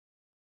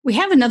We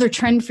have another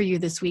trend for you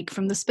this week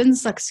from the Spin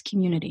Sucks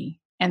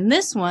community. And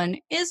this one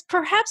is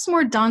perhaps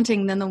more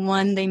daunting than the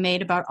one they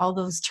made about all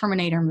those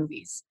Terminator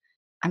movies.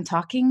 I'm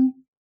talking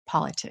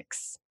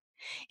politics.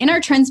 In our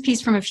trends piece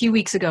from a few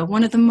weeks ago,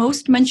 one of the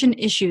most mentioned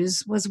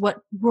issues was what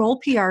role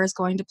PR is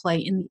going to play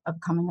in the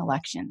upcoming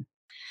election.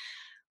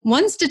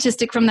 One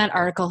statistic from that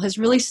article has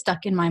really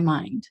stuck in my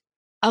mind.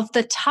 Of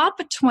the top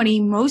 20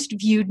 most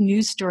viewed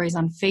news stories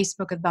on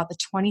Facebook about the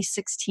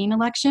 2016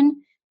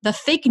 election, the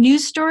fake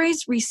news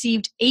stories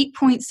received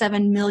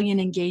 8.7 million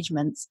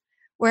engagements,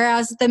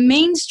 whereas the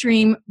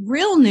mainstream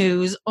real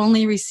news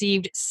only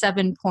received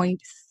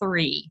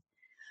 7.3.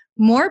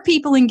 More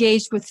people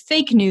engaged with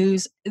fake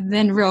news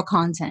than real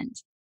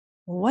content.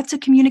 What's a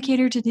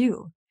communicator to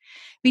do?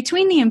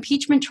 Between the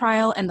impeachment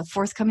trial and the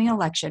forthcoming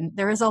election,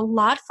 there is a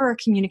lot for a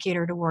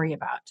communicator to worry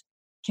about.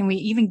 Can we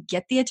even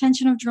get the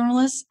attention of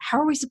journalists? How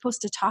are we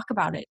supposed to talk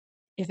about it,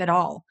 if at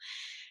all?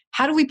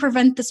 How do we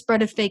prevent the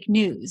spread of fake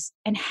news?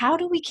 And how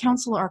do we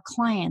counsel our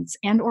clients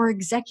and or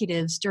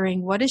executives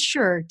during what is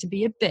sure to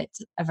be a bit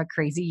of a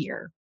crazy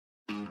year?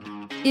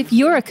 If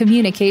you're a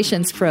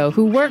communications pro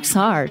who works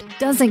hard,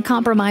 doesn't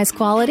compromise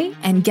quality,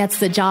 and gets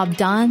the job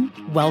done,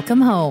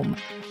 welcome home.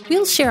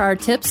 We'll share our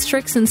tips,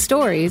 tricks, and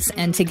stories,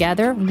 and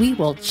together we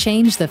will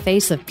change the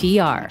face of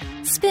PR.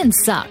 Spin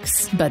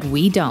sucks, but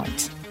we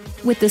don't.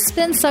 With the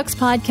Spin Sucks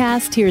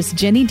podcast, here's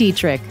Jenny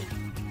Dietrich.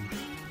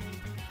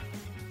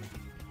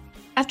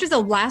 After the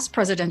last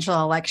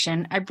presidential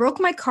election, I broke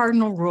my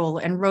cardinal rule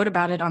and wrote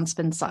about it on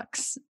Spin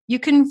Sucks. You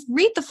can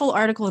read the full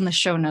article in the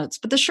show notes,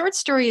 but the short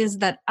story is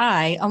that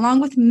I, along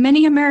with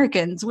many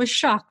Americans, was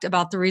shocked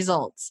about the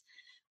results.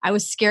 I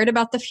was scared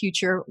about the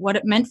future, what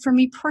it meant for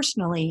me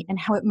personally, and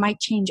how it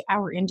might change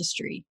our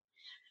industry.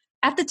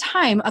 At the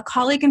time, a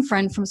colleague and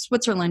friend from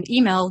Switzerland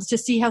emailed to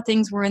see how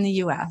things were in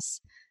the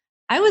US.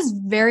 I was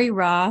very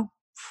raw,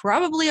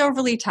 probably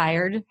overly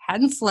tired,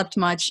 hadn't slept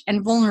much,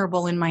 and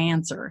vulnerable in my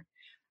answer.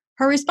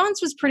 Her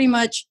response was pretty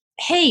much,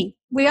 "Hey,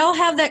 we all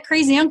have that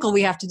crazy uncle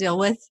we have to deal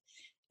with."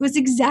 It was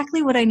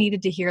exactly what I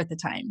needed to hear at the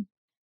time.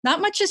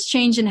 Not much has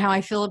changed in how I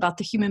feel about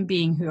the human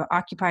being who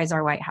occupies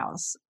our White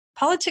House.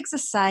 Politics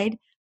aside,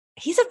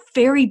 he's a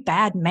very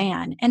bad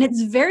man, and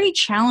it's very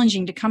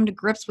challenging to come to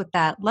grips with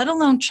that, let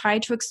alone try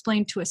to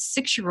explain to a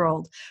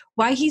 6-year-old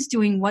why he's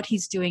doing what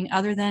he's doing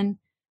other than,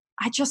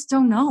 "I just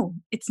don't know.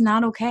 It's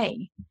not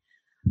okay."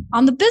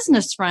 On the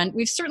business front,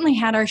 we've certainly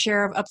had our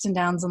share of ups and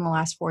downs in the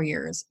last 4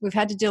 years. We've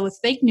had to deal with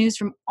fake news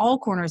from all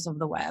corners of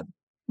the web.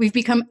 We've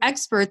become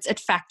experts at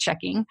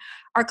fact-checking.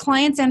 Our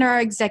clients and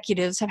our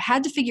executives have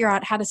had to figure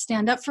out how to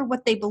stand up for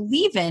what they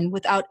believe in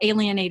without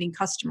alienating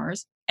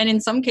customers, and in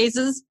some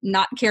cases,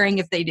 not caring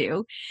if they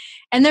do.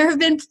 And there have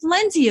been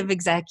plenty of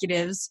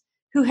executives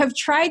who have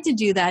tried to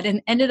do that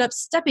and ended up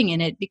stepping in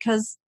it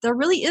because there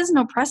really is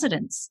no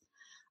precedence.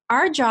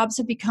 Our jobs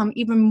have become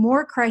even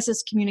more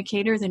crisis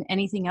communicator than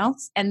anything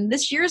else, and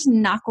this year's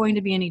not going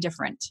to be any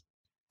different.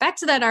 Back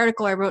to that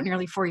article I wrote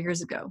nearly 4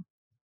 years ago.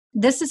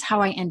 This is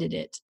how I ended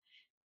it.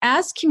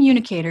 As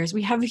communicators,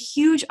 we have a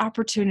huge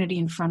opportunity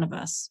in front of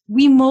us.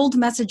 We mold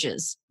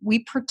messages.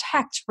 We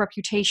protect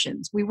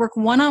reputations. We work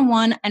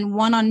one-on-one and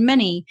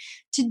one-on-many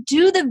to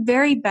do the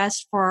very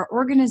best for our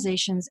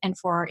organizations and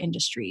for our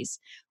industries.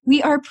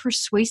 We are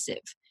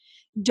persuasive.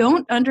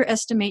 Don't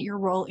underestimate your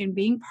role in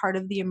being part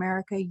of the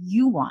America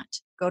you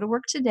want. Go to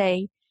work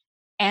today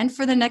and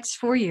for the next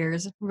 4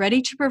 years, ready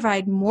to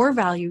provide more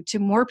value to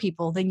more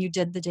people than you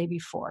did the day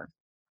before.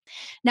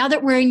 Now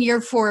that we're in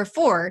year 4 of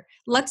 4,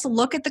 let's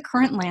look at the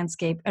current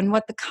landscape and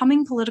what the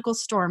coming political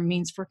storm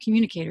means for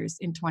communicators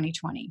in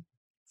 2020.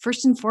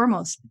 First and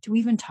foremost, do we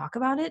even talk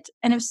about it?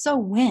 And if so,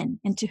 when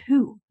and to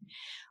who?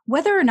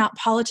 Whether or not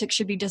politics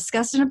should be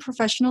discussed in a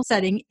professional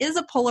setting is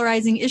a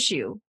polarizing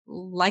issue,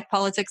 like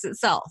politics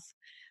itself.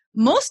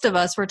 Most of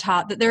us were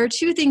taught that there are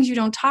 2 things you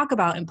don't talk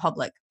about in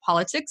public: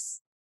 politics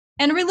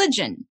and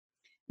religion.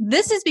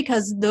 This is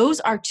because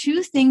those are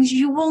 2 things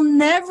you will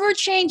never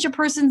change a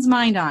person's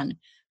mind on.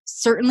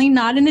 Certainly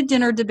not in a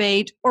dinner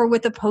debate or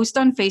with a post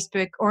on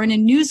Facebook or in a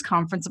news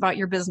conference about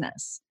your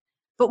business.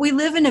 But we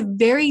live in a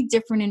very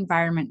different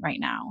environment right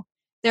now.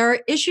 There are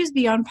issues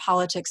beyond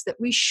politics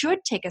that we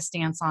should take a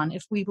stance on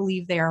if we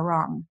believe they are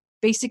wrong.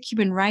 Basic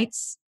human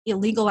rights,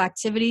 illegal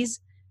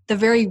activities, the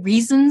very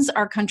reasons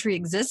our country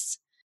exists.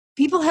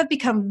 People have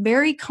become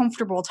very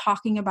comfortable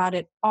talking about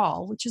it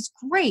all, which is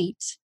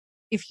great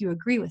if you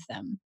agree with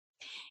them.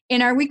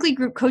 In our weekly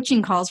group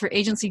coaching calls for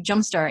Agency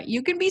Jumpstart,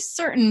 you can be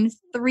certain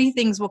 3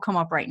 things will come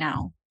up right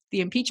now: the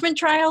impeachment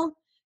trial,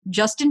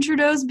 Justin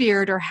Trudeau's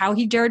beard or how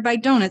he dared buy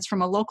donuts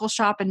from a local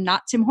shop and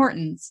not Tim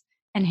Hortons,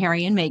 and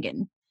Harry and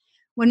Meghan.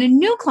 When a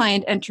new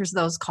client enters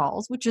those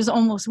calls, which is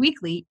almost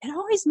weekly, it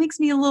always makes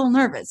me a little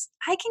nervous.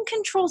 I can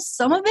control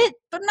some of it,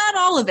 but not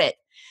all of it.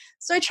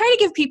 So I try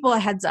to give people a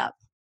heads up.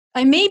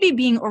 I may be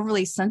being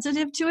overly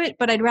sensitive to it,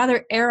 but I'd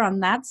rather err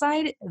on that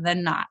side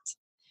than not,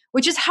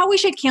 which is how we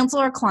should counsel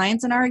our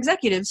clients and our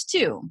executives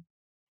too.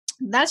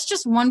 That's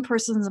just one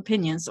person's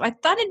opinion, so I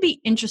thought it'd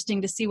be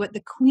interesting to see what the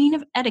Queen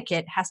of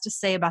Etiquette has to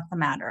say about the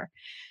matter.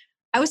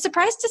 I was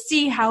surprised to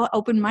see how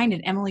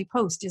open-minded Emily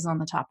Post is on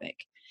the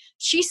topic.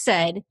 She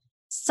said,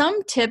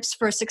 some tips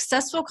for a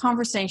successful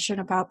conversation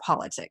about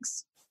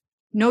politics.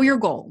 Know your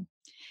goal.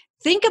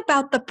 Think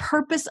about the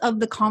purpose of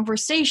the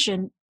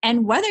conversation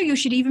and whether you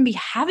should even be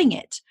having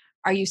it.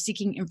 Are you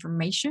seeking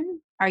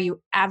information? Are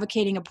you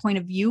advocating a point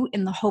of view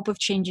in the hope of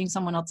changing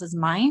someone else's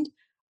mind?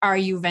 Are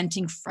you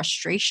venting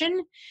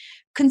frustration?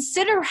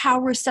 Consider how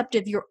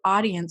receptive your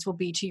audience will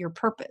be to your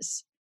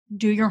purpose.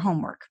 Do your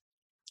homework.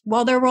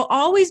 While there will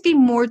always be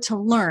more to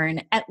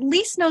learn, at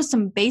least know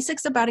some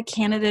basics about a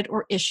candidate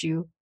or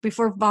issue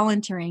before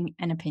volunteering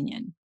an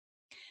opinion.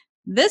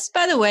 This,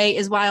 by the way,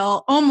 is why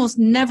I'll almost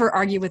never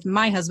argue with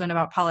my husband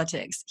about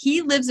politics.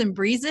 He lives and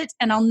breathes it,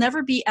 and I'll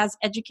never be as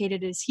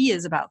educated as he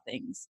is about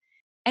things.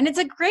 And it's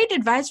a great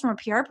advice from a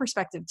PR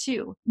perspective,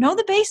 too. Know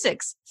the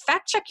basics.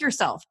 Fact check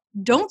yourself.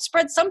 Don't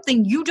spread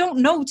something you don't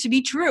know to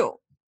be true.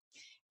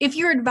 If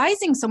you're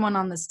advising someone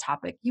on this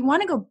topic, you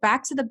want to go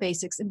back to the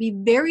basics and be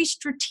very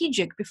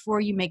strategic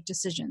before you make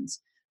decisions.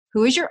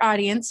 Who is your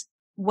audience?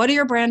 What are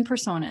your brand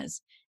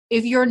personas?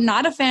 If you're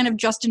not a fan of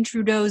Justin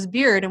Trudeau's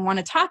beard and want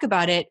to talk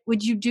about it,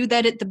 would you do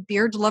that at the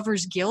Beard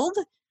Lovers Guild?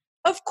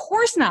 Of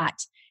course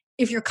not.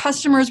 If your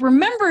customers were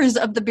members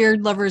of the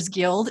Beard Lovers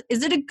Guild,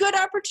 is it a good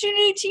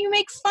opportunity to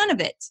make fun of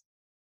it?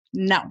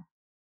 No.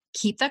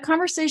 Keep that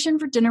conversation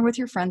for dinner with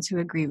your friends who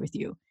agree with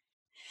you.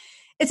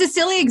 It's a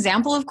silly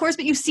example, of course,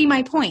 but you see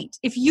my point.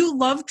 If you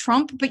love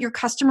Trump, but your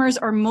customers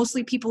are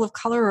mostly people of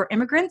color or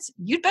immigrants,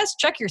 you'd best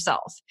check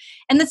yourself.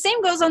 And the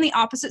same goes on the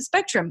opposite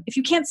spectrum. If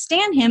you can't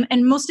stand him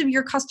and most of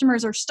your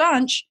customers are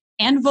staunch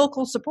and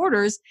vocal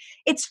supporters,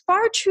 it's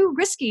far too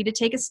risky to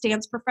take a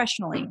stance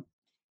professionally.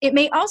 It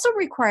may also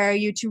require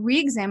you to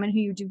re-examine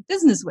who you do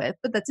business with,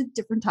 but that's a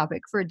different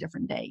topic for a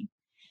different day.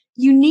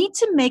 You need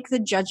to make the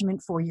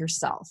judgment for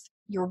yourself.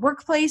 Your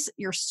workplace,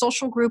 your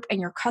social group, and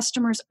your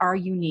customers are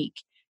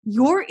unique.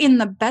 You're in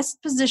the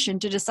best position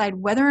to decide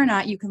whether or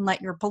not you can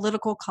let your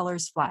political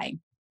colors fly.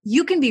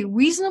 You can be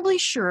reasonably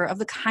sure of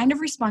the kind of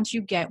response you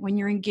get when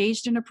you're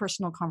engaged in a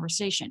personal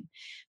conversation.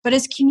 But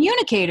as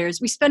communicators,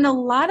 we spend a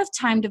lot of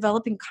time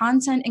developing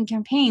content and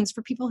campaigns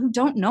for people who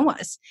don't know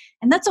us.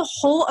 And that's a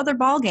whole other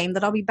ballgame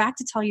that I'll be back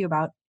to tell you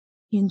about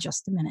in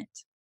just a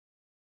minute.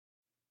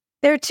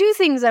 There are two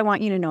things I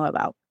want you to know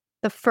about.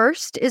 The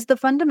first is the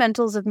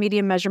Fundamentals of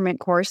Media Measurement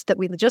course that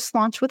we just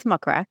launched with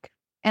Muck Rack.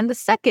 And the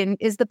second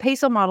is the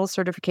PESO Model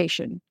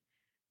certification.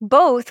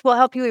 Both will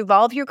help you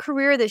evolve your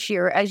career this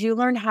year as you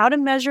learn how to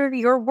measure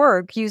your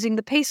work using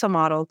the PESO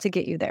model to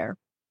get you there.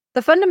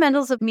 The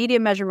Fundamentals of Media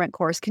Measurement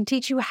course can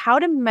teach you how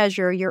to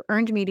measure your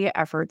earned media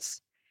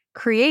efforts,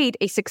 create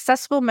a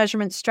successful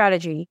measurement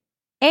strategy,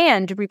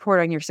 and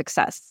report on your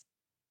success.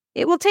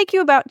 It will take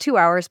you about 2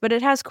 hours, but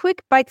it has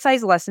quick,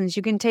 bite-sized lessons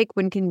you can take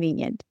when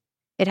convenient.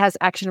 It has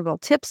actionable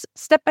tips,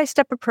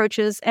 step-by-step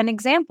approaches, and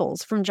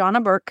examples from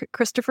Jonna Burke,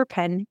 Christopher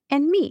Penn,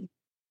 and me.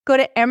 Go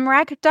to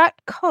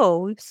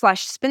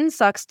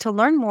mrac.co/spinsucks to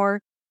learn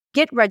more,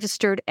 get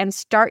registered, and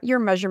start your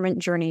measurement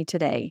journey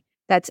today.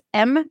 That's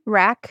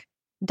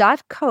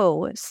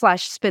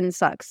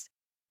mrac.co/spinsucks.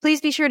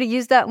 Please be sure to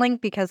use that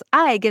link because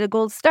I get a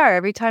gold star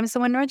every time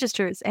someone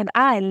registers, and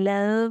I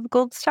love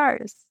gold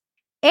stars.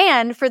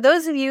 And for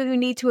those of you who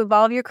need to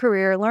evolve your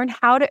career, learn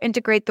how to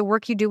integrate the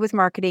work you do with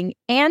marketing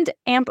and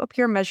amp up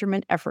your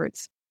measurement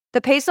efforts, the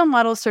PESO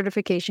Model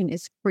certification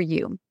is for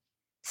you.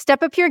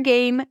 Step up your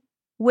game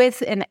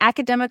with an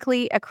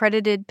academically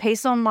accredited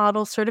PESO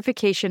Model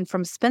certification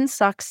from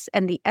SpinSucks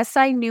and the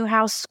SI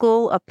Newhouse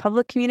School of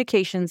Public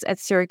Communications at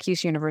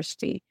Syracuse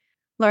University.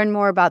 Learn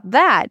more about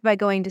that by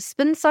going to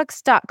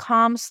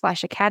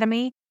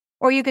spinsucks.com/academy,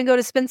 or you can go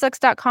to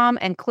spinsucks.com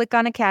and click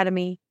on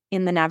Academy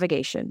in the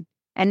navigation.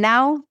 And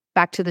now,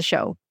 back to the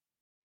show.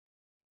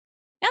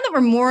 Now that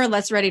we're more or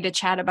less ready to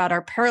chat about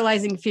our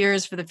paralyzing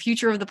fears for the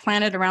future of the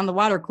planet around the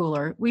water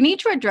cooler, we need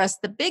to address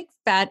the big,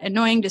 fat,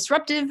 annoying,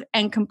 disruptive,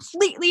 and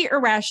completely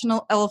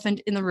irrational elephant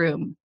in the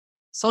room: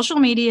 social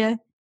media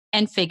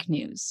and fake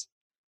news.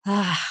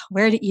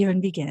 Where to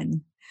even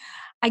begin?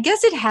 I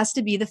guess it has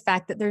to be the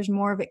fact that there's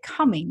more of it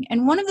coming,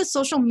 and one of the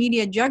social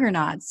media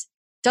juggernauts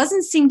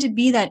doesn't seem to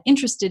be that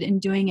interested in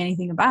doing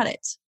anything about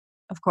it.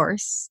 Of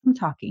course, I'm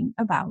talking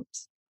about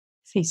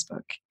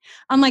Facebook.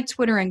 Unlike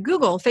Twitter and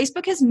Google,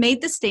 Facebook has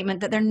made the statement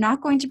that they're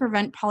not going to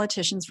prevent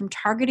politicians from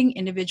targeting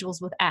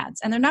individuals with ads,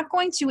 and they're not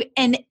going to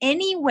in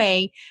any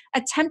way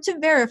attempt to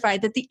verify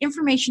that the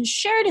information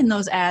shared in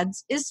those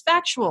ads is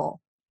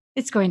factual.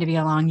 It's going to be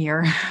a long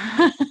year.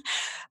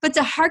 But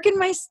to harken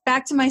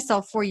back to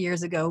myself 4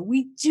 years ago,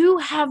 we do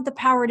have the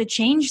power to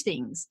change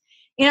things.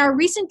 In our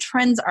recent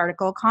Trends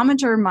article,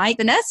 commenter Mike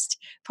the Nest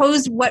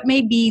posed what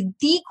may be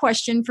the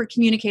question for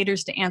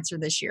communicators to answer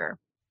this year.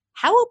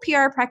 How will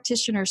PR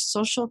practitioners'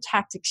 social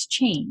tactics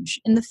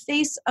change in the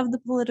face of the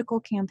political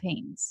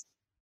campaigns?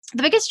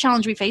 The biggest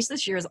challenge we face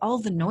this year is all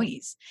of the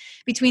noise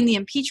between the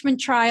impeachment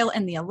trial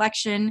and the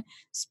election.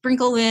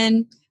 Sprinkle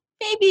in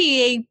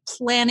maybe a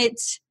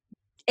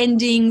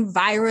planet-ending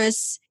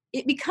virus.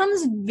 It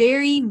becomes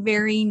very,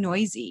 very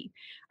noisy.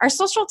 Our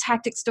social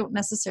tactics don't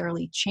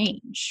necessarily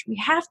change. We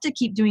have to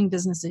keep doing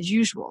business as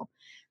usual,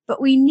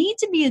 but we need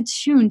to be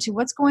attuned to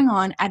what's going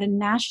on at a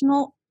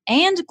national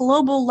and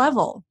global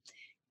level.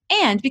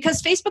 And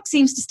because Facebook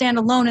seems to stand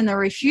alone in their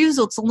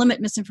refusal to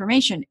limit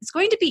misinformation, it's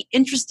going to be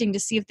interesting to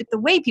see if the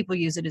way people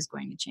use it is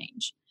going to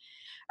change.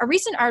 A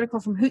recent article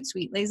from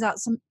Hootsuite lays out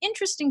some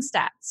interesting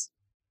stats.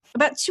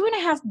 About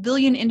 2.5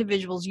 billion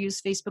individuals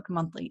use Facebook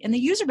monthly, and the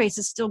user base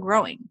is still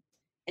growing.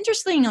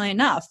 Interestingly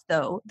enough,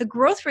 though, the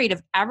growth rate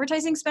of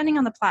advertising spending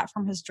on the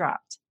platform has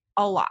dropped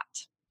a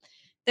lot.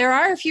 There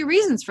are a few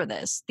reasons for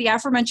this. The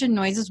aforementioned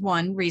noise is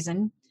one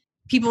reason.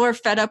 People are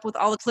fed up with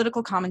all the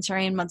political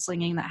commentary and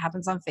mudslinging that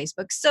happens on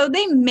Facebook, so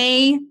they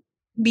may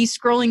be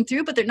scrolling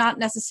through, but they're not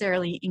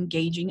necessarily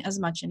engaging as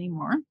much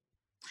anymore.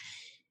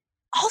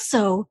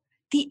 Also,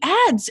 the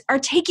ads are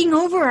taking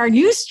over our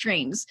news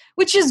streams,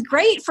 which is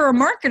great for a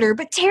marketer,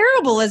 but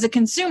terrible as a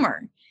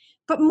consumer.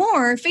 But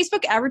more,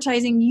 Facebook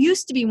advertising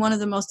used to be one of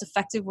the most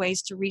effective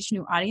ways to reach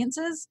new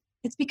audiences.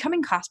 It's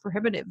becoming cost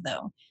prohibitive,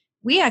 though.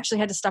 We actually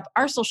had to stop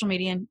our social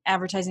media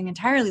advertising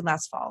entirely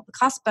last fall. The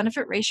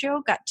cost-benefit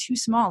ratio got too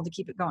small to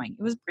keep it going.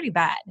 It was pretty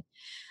bad.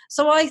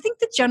 So while I think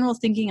the general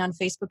thinking on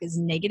Facebook is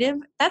negative,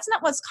 that's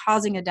not what's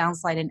causing a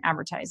downslide in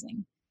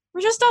advertising.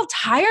 We're just all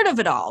tired of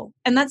it all,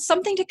 and that's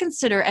something to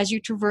consider as you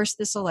traverse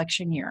this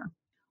election year.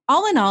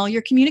 All in all,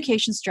 your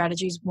communication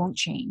strategies won't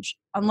change,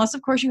 unless,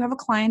 of course, you have a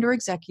client or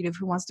executive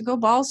who wants to go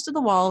balls to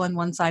the wall on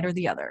one side or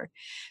the other.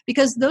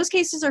 Because those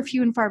cases are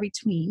few and far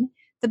between,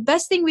 the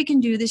best thing we can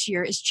do this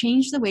year is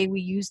change the way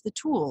we use the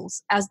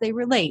tools as they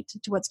relate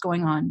to what's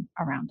going on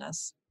around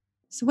us.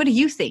 So what do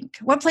you think?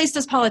 What place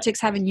does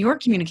politics have in your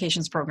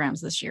communications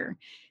programs this year?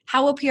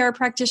 How will PR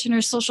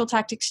practitioners' social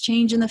tactics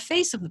change in the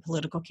face of the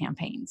political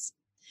campaigns?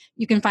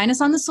 You can find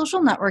us on the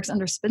social networks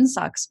under Spin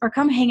Sucks, or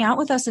come hang out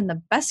with us in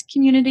the best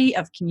community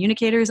of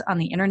communicators on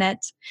the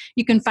internet.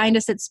 You can find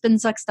us at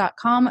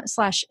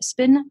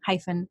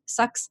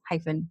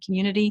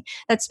spinsucks.com/spin-sucks-community.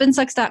 That's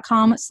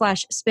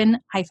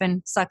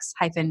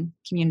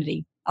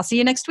spinsucks.com/spin-sucks-community. I'll see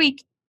you next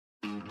week.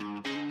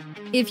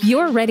 If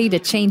you're ready to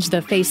change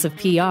the face of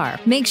PR,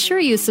 make sure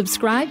you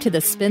subscribe to the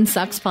Spin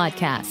Sucks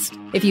podcast.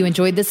 If you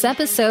enjoyed this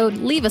episode,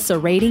 leave us a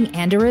rating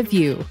and a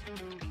review.